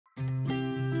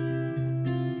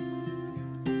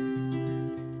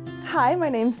Hi, my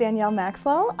name is Danielle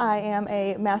Maxwell. I am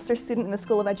a master's student in the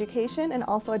School of Education and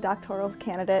also a doctoral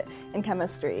candidate in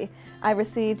chemistry. I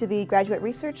received the graduate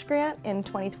research grant in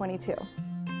 2022.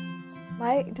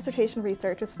 My dissertation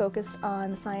research is focused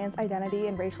on the science, identity,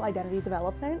 and racial identity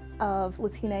development of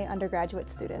Latina undergraduate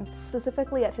students,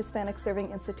 specifically at Hispanic Serving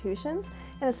Institutions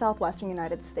in the Southwestern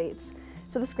United States.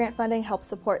 So this grant funding helps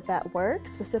support that work,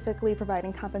 specifically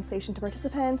providing compensation to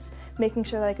participants, making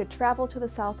sure that I could travel to the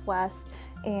Southwest,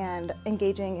 and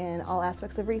engaging in all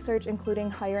aspects of research,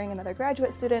 including hiring another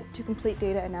graduate student to complete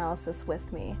data analysis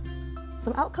with me.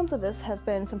 Some outcomes of this have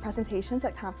been some presentations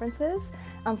at conferences.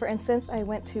 For instance, I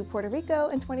went to Puerto Rico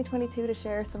in 2022 to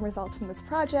share some results from this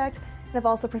project, and I've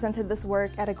also presented this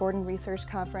work at a Gordon Research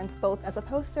Conference, both as a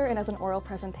poster and as an oral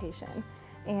presentation.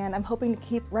 And I'm hoping to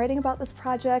keep writing about this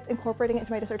project, incorporating it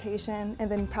into my dissertation,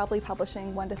 and then probably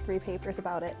publishing 1 to 3 papers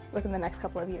about it within the next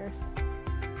couple of years.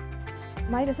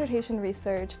 My dissertation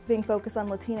research, being focused on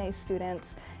Latina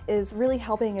students, is really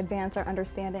helping advance our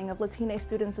understanding of Latina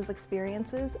students'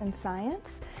 experiences in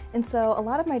science. And so a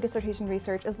lot of my dissertation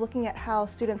research is looking at how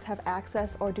students have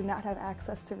access or do not have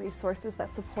access to resources that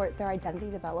support their identity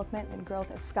development and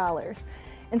growth as scholars.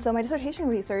 And so my dissertation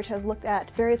research has looked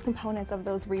at various components of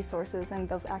those resources and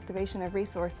those activation of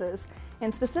resources.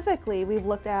 And specifically, we've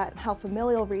looked at how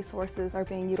familial resources are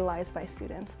being utilized by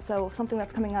students. So something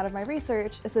that's coming out of my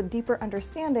research is a deeper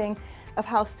understanding of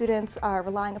how students are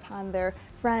relying upon their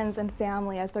friends and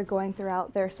family as they're going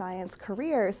throughout their science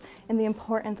careers and the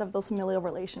importance of those familial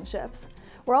relationships.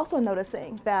 We're also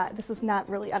noticing that this is not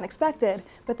really unexpected,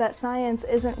 but that science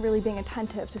isn't really being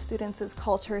attentive to students'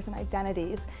 cultures and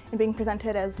identities and being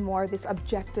presented as more this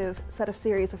objective set of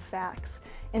series of facts.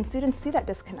 And students see that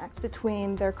disconnect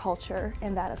between their culture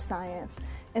and that of science.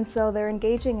 And so they're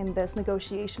engaging in this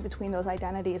negotiation between those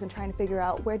identities and trying to figure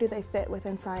out where do they fit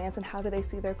within science and how do they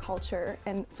see their culture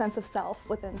and sense of self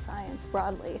within science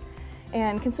broadly.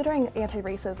 And considering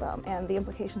anti-racism and the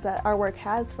implications that our work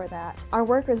has for that, our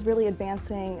work is really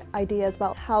advancing ideas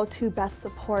about how to best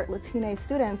support Latina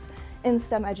students in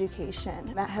STEM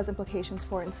education. That has implications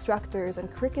for instructors and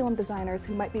curriculum designers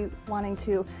who might be wanting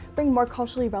to bring more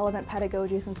culturally relevant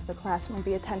pedagogies into the classroom and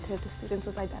be attentive to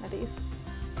students' identities.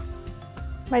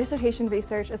 My dissertation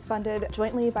research is funded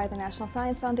jointly by the National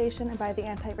Science Foundation and by the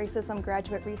Anti-Racism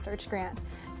Graduate Research Grant.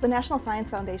 So the National Science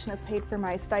Foundation has paid for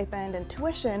my stipend and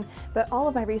tuition, but all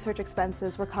of my research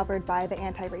expenses were covered by the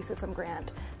Anti-Racism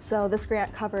Grant. So this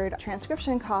grant covered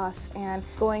transcription costs and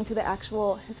going to the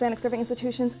actual Hispanic Serving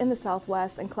Institutions in the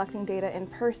Southwest and collecting data in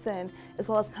person, as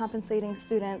well as compensating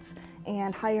students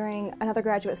and hiring another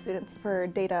graduate student for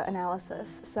data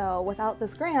analysis. So without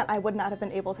this grant, I would not have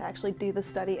been able to actually do the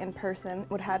study in person,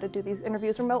 would have had to do these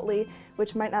interviews remotely,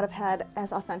 which might not have had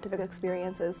as authentic of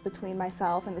experiences between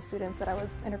myself and the students that I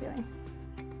was interviewing.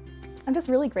 I'm just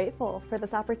really grateful for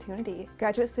this opportunity.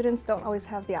 Graduate students don't always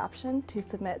have the option to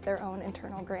submit their own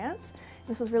internal grants.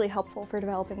 This was really helpful for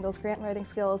developing those grant writing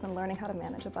skills and learning how to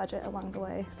manage a budget along the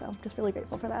way, so I'm just really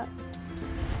grateful for that.